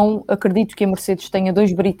 porque não acredito que a Mercedes tenha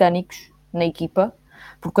 2 britânicos na equipa,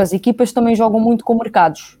 porque as equipas também jogam muito com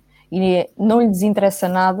mercados e não lhes interessa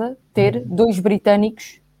nada ter 2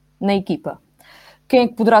 britânicos na equipa. Quem é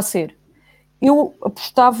que poderá ser? Eu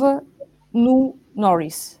apostava no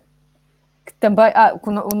Norris, que também...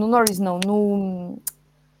 no Norris não,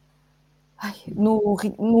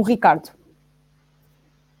 no Ricardo,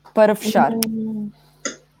 para fechar.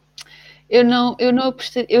 Eu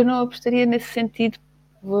não apostaria nesse sentido,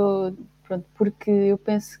 porque eu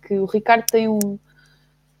penso que o Ricardo tem um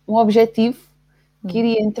objetivo que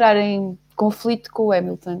iria entrar em conflito com o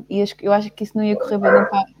Hamilton, e eu acho que isso não ia correr bem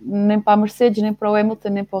nem para a Mercedes, nem para o Hamilton,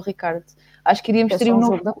 nem para o Ricardo. Acho que iríamos ter um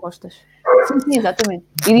jogo de apostas. Sim, exatamente.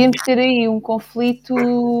 Iríamos ter aí um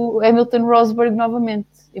conflito Hamilton-Rosberg novamente,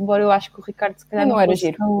 embora eu acho que o Ricardo se calhar não era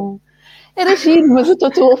giro. Era giro, mas o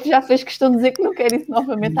Toto Wolff já fez questão de dizer que não quer isso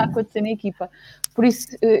novamente a acontecer na equipa. Por isso,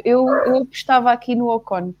 eu apostava aqui no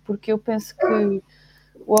Ocon, porque eu penso que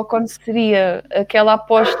o Ocon seria aquela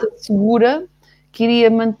aposta segura que iria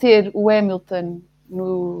manter o Hamilton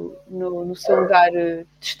no seu lugar de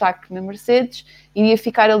destaque na Mercedes, iria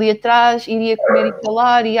ficar ali atrás, iria comer e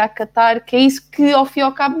calar, ia acatar, que é isso que ao fim e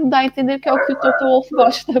ao cabo me dá a entender que é o que o Toto Wolff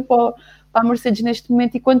gosta para para a Mercedes neste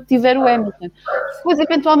momento e quando tiver o Hamilton. Depois,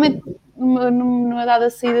 eventualmente, numa dada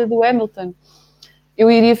saída do Hamilton, eu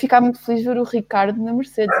iria ficar muito feliz ver o Ricardo na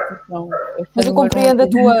Mercedes. Então, mas eu compreendo a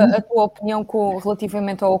tua opinião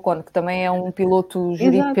relativamente ao Ocon, que também é um piloto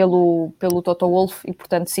gerido pelo Toto Wolff e,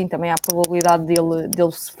 portanto, sim, também há a probabilidade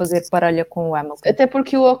dele se fazer parelha com o Hamilton. Até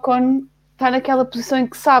porque o Ocon está naquela posição em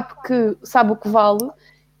que sabe o que vale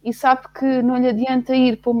e sabe que não lhe adianta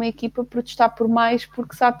ir para uma equipa protestar por mais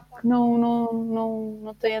porque sabe que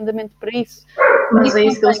não tem andamento para isso. Mas é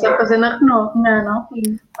isso que ele está a fazer na Renault, não?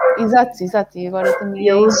 Exato, e agora também... E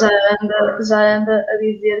ele já anda a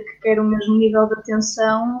dizer que quer o mesmo nível de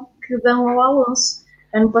atenção que dão ao Alonso.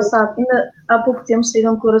 Ano passado, ainda há pouco tempo,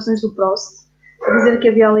 saíram declarações do Prost a dizer que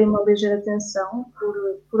havia ali uma ligeira tensão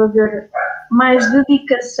por haver mais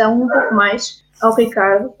dedicação, um pouco mais, ao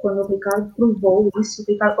Ricardo, quando o Ricardo provou isso.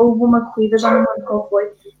 Houve uma corrida, já não lembro qual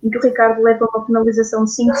foi, em que o Ricardo leva uma penalização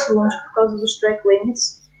de 5 segundos por causa dos track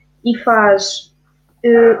limits e faz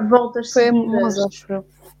voltas seguidas.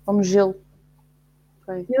 Como gelo.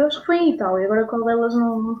 Eu acho que foi em Itália, agora qual delas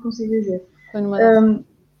não consigo dizer.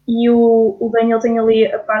 E o Daniel tem ali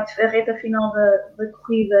a reta final da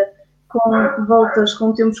corrida com voltas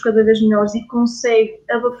com tempos cada vez melhores e consegue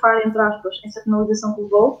abafar, entre aspas, essa penalização que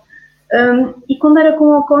levou. E quando era com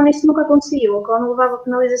o Ocon isso nunca acontecia. O Ocon levava a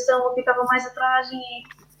penalização, ele ficava mais atrás e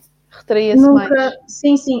retraía-se mais.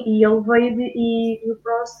 Sim, e ele veio e o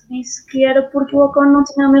Prost disse que era porque o Ocon não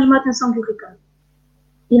tinha a mesma atenção que o Ricardo.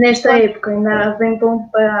 E nesta época, ainda há bem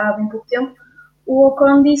pouco tempo, o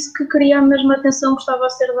Ocon disse que queria a mesma atenção que estava a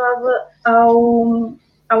ser dada ao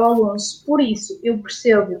Alonso. Por isso, eu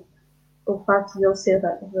percebo o facto de ele ser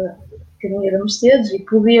da academia da Mercedes e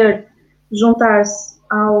poder juntar-se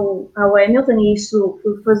ao Hamilton, e isso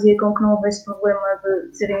fazia com que não houvesse problema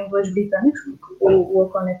de serem dois britânicos, porque o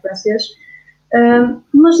Ocon é francês.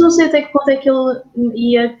 Mas não sei até que ponto é que ele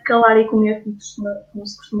ia calar e comer, como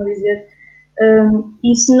se costuma dizer.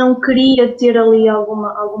 E se não queria ter ali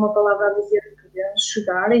alguma palavra a dizer que podemos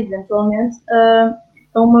chegar, eventualmente,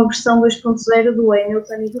 a uma versão 2.0 do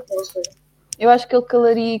Hamilton e do Rosberg. Eu acho que ele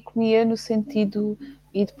calaria e comia no sentido,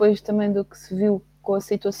 e depois também do que se viu com a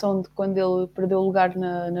situação de quando ele perdeu o lugar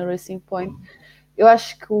na Racing Point, eu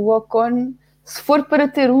acho que o Ocon, se for para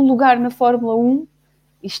ter um lugar na Fórmula 1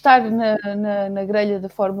 e estar na grelha da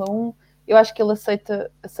Fórmula 1, eu acho que ele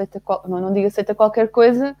aceita não digo aceita qualquer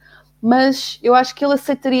coisa, mas eu acho que ele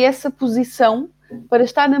aceitaria essa posição para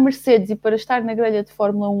estar na Mercedes e para estar na grelha de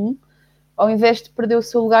Fórmula 1, ao invés de perder o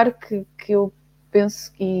seu lugar, que eu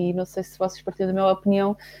penso, e não sei se vocês partilham da minha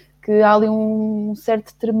opinião, que há ali um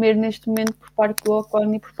certo tremer neste momento por parte do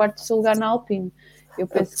Ocon e por parte do seu lugar na Alpine. Eu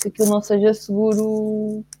penso que aquilo não seja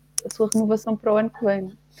seguro a sua renovação para o ano que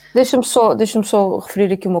vem. Deixa-me só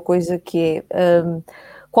referir aqui uma coisa que é...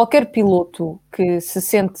 qualquer piloto que se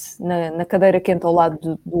sente na cadeira quente ao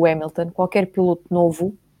lado do Hamilton, qualquer piloto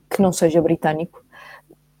novo, que não seja britânico,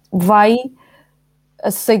 vai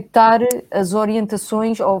aceitar as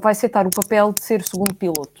orientações ou vai aceitar o papel de ser segundo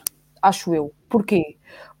piloto, acho eu. Porquê?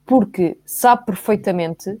 Porque sabe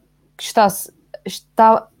perfeitamente que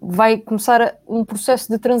vai começar um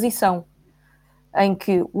processo de transição em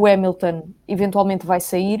que o Hamilton eventualmente vai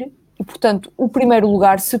sair e, portanto, o primeiro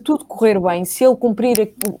lugar, se tudo correr bem, se ele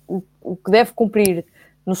cumprir o que deve cumprir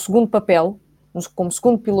no segundo papel, como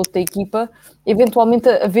segundo piloto da equipa, eventualmente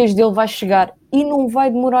a vez dele vai chegar e não vai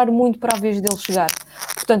demorar muito para a vez dele chegar.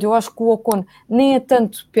 Portanto, eu acho que o Ocon nem é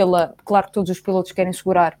tanto claro que todos os pilotos querem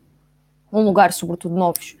segurar um lugar, sobretudo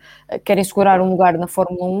novos, querem segurar um lugar na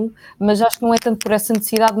Fórmula 1, mas acho que não é tanto por essa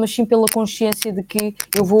necessidade, mas sim pela consciência de que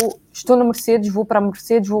estou na Mercedes, vou para a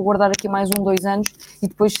Mercedes, vou guardar aqui mais 2 anos e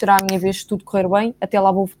depois será a minha vez se tudo correr bem, até lá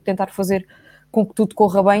vou tentar fazer com que tudo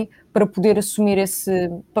corra bem para poder assumir esse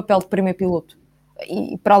papel de primeiro piloto.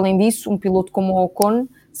 E para além disso, um piloto como o Ocon,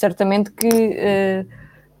 certamente que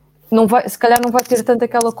se calhar não vai ter tanto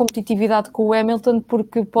aquela competitividade com o Hamilton,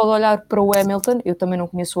 porque pode olhar para o Hamilton, eu também não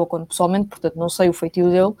conheço o Ocon pessoalmente, portanto não sei o feitio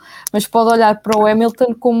dele, mas pode olhar para o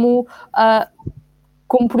Hamilton como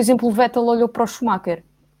por exemplo o Vettel olhou para o Schumacher.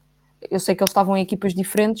 Eu sei que eles estavam em equipas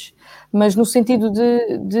diferentes, mas no sentido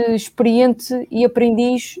de experiente e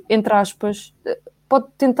aprendiz, entre aspas, pode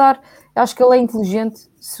tentar, acho que ele é inteligente,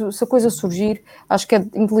 se a coisa surgir, acho que é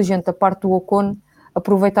inteligente da parte do Ocon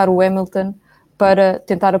aproveitar o Hamilton para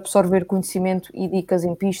tentar absorver conhecimento e dicas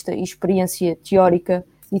em pista e experiência teórica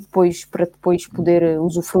e para depois poder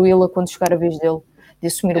usufruí-la quando chegar a vez dele de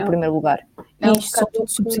assumir o primeiro lugar. E isto são tudo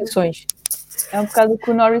suposições. É um bocado o que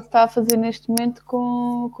o Norris está a fazer neste momento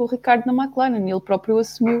com o Ricardo na McLaren. Ele próprio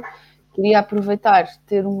assumiu que iria aproveitar,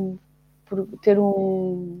 ter um por ter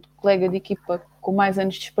um colega de equipa com mais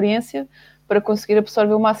anos de experiência para conseguir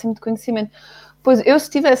absorver o máximo de conhecimento. Pois eu, se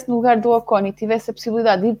estivesse no lugar do Ocon e tivesse a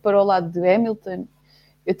possibilidade de ir para o lado de Hamilton,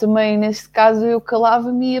 eu também, neste caso, eu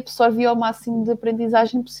calava-me e absorvia o máximo de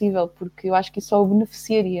aprendizagem possível, porque eu acho que isso só o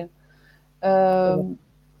beneficiaria.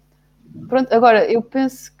 Pronto, agora, eu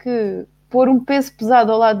penso que pôr um peso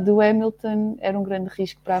pesado ao lado do Hamilton era um grande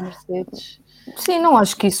risco para a Mercedes. Sim, não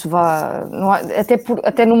acho que isso vá...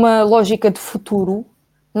 Até numa lógica de futuro,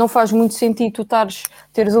 não faz muito sentido tu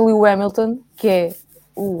teres ali o Hamilton, que é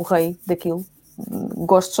o rei daquilo,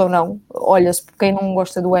 gostes ou não, olha-se, quem não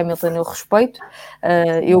gosta do Hamilton eu respeito,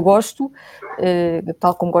 eu gosto,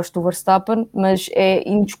 tal como gosto do Verstappen, mas é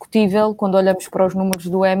indiscutível quando olhamos para os números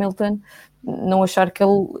do Hamilton, não achar que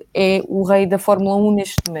ele é o rei da Fórmula 1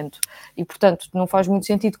 neste momento, e portanto não faz muito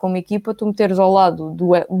sentido como equipa tu meteres ao lado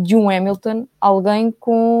de um Hamilton alguém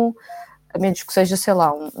com, a menos que seja, sei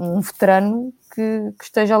lá, um veterano que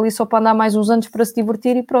esteja ali só para andar mais uns anos para se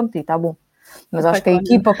divertir e pronto, e está bom. Mas acho que a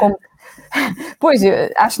equipa como... Pois,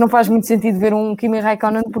 acho que não faz muito sentido ver um Kimi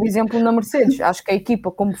Raikkonen, por exemplo, na Mercedes. Acho que a equipa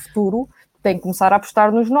como futuro tem que começar a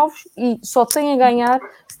apostar nos novos e só tem a ganhar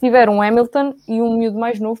se tiver um Hamilton e um miúdo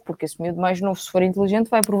mais novo, porque esse miúdo mais novo, se for inteligente,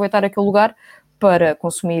 vai aproveitar aquele lugar para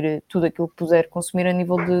consumir tudo aquilo que puder consumir a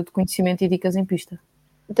nível de conhecimento e dicas em pista.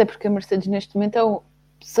 Até porque a Mercedes neste momento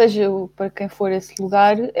seja para quem for esse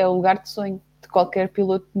lugar, é o lugar de sonho de qualquer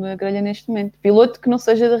piloto na grelha neste momento. Piloto que não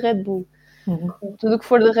seja da Red Bull. Tudo o que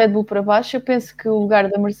for da Red Bull para baixo, eu penso que o lugar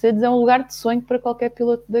da Mercedes é um lugar de sonho para qualquer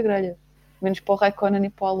piloto da grelha. Menos para o Raikkonen e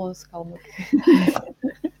para o Alonso, calma.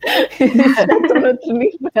 Estou noutro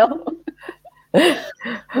nível.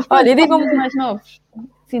 Olha, digam-me mais novos.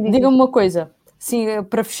 Diga-me uma coisa, sim,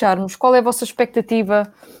 para fecharmos, qual é a vossa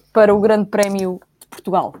expectativa para o Grande Prémio de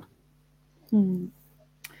Portugal?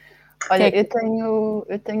 Olha,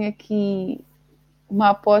 eu tenho aqui uma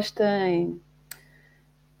aposta em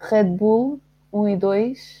Red Bull 1 e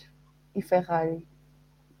 2 e Ferrari.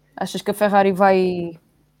 Achas que a Ferrari vai...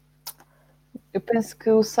 Eu penso que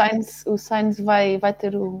o Sainz vai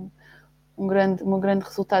ter um grande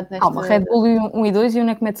resultado nesta... Calma, Red Bull 1 e 2 e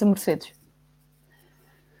onde é que metes a Mercedes?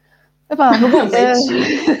 Epá,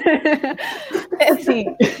 é assim,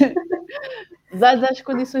 dadas as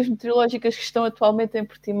condições meteorológicas que estão atualmente em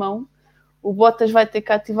Portimão, o Bottas vai ter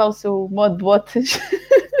que ativar o seu modo Bottas.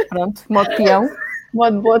 Pronto, modo peão.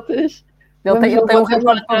 Modo Bottas. Ele tem um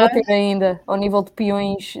recorde para bater ainda, ao nível de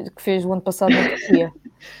peões que fez o ano passado na Turquia.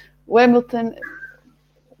 O Hamilton,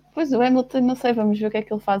 não sei, vamos ver o que é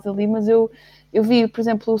que ele faz ali, mas eu vi, por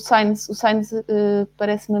exemplo, o Sainz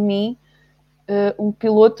parece-me a mim um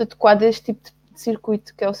piloto adequado a este tipo de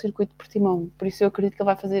circuito, que é o circuito de Portimão. Por isso eu acredito que ele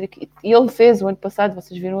vai fazer aqui. E ele fez o ano passado,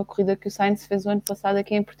 vocês viram a corrida que o Sainz fez o ano passado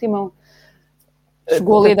aqui em Portimão.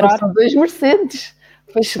 Chegou a liderar. 2 Mercedes.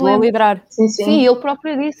 Foi Chegou a liderar. Sim, ele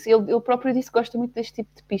próprio disse que gosta muito deste tipo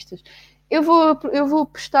de pistas. Eu vou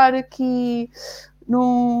apostar aqui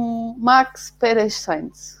no Max Pérez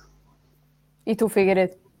Sainz. E tu,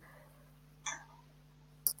 Figueiredo?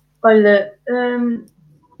 Olha,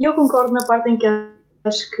 eu concordo na parte em que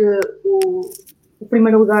acho que o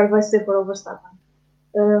primeiro lugar vai ser para o Verstappen.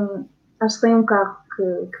 Acho que tem um carro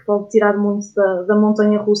que pode tirar muito da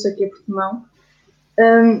montanha russa que é Portimão.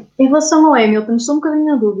 Em relação ao Hamilton, estou um bocadinho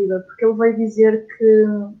na dúvida, porque ele veio dizer que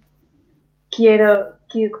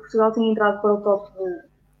Portugal tinha entrado para o top de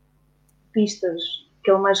pistas que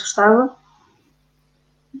ele mais gostava,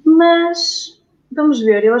 mas vamos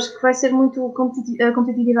ver, eu acho que vai ser muito a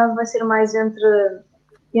competitividade vai ser mais entre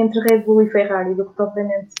Red Bull e Ferrari do que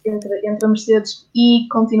propriamente entre a Mercedes, e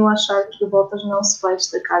continuo a achar que o Bottas não se vai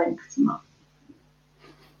destacar em Portimão.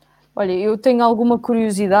 Olha, eu tenho alguma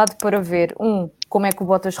curiosidade para ver, como é que o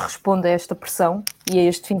Bottas responde a esta pressão e a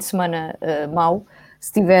este fim de semana mau.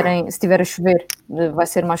 Se tiver a chover, vai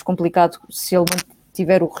ser mais complicado se ele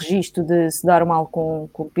tiver o registro de se dar mal com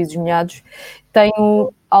pisos molhados.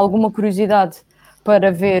 Tenho alguma curiosidade para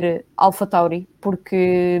ver AlphaTauri,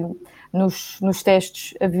 porque nos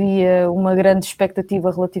testes havia uma grande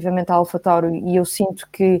expectativa relativamente à AlphaTauri e eu sinto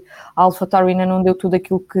que a AlphaTauri ainda não deu tudo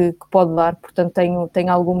aquilo que pode dar, portanto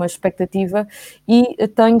tenho alguma expectativa, e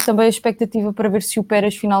tenho também a expectativa para ver se o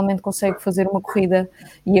Pérez finalmente consegue fazer uma corrida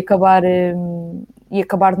e acabar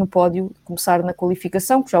no pódio, começar na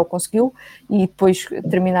qualificação, que já o conseguiu, e depois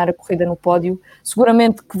terminar a corrida no pódio.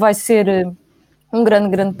 Seguramente que vai ser um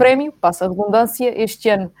grande prémio, passa a redundância. Este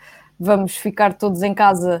ano vamos ficar todos em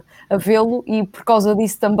casa a vê-lo e por causa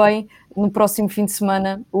disso também no próximo fim de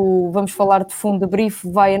semana Vamos Falar de Fundo de Brief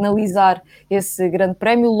vai analisar esse grande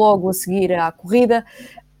prémio logo a seguir à corrida.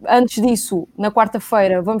 Antes disso, na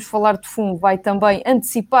quarta-feira, vamos falar de FUN, vai também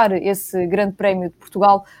antecipar esse Grande Prémio de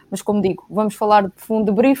Portugal, mas como digo, vamos falar de FUN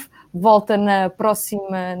Debrief, volta na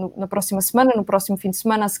próxima semana, no próximo fim de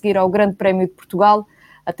semana, a seguir ao Grande Prémio de Portugal.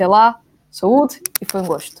 Até lá, saúde e foi um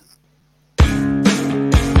gosto.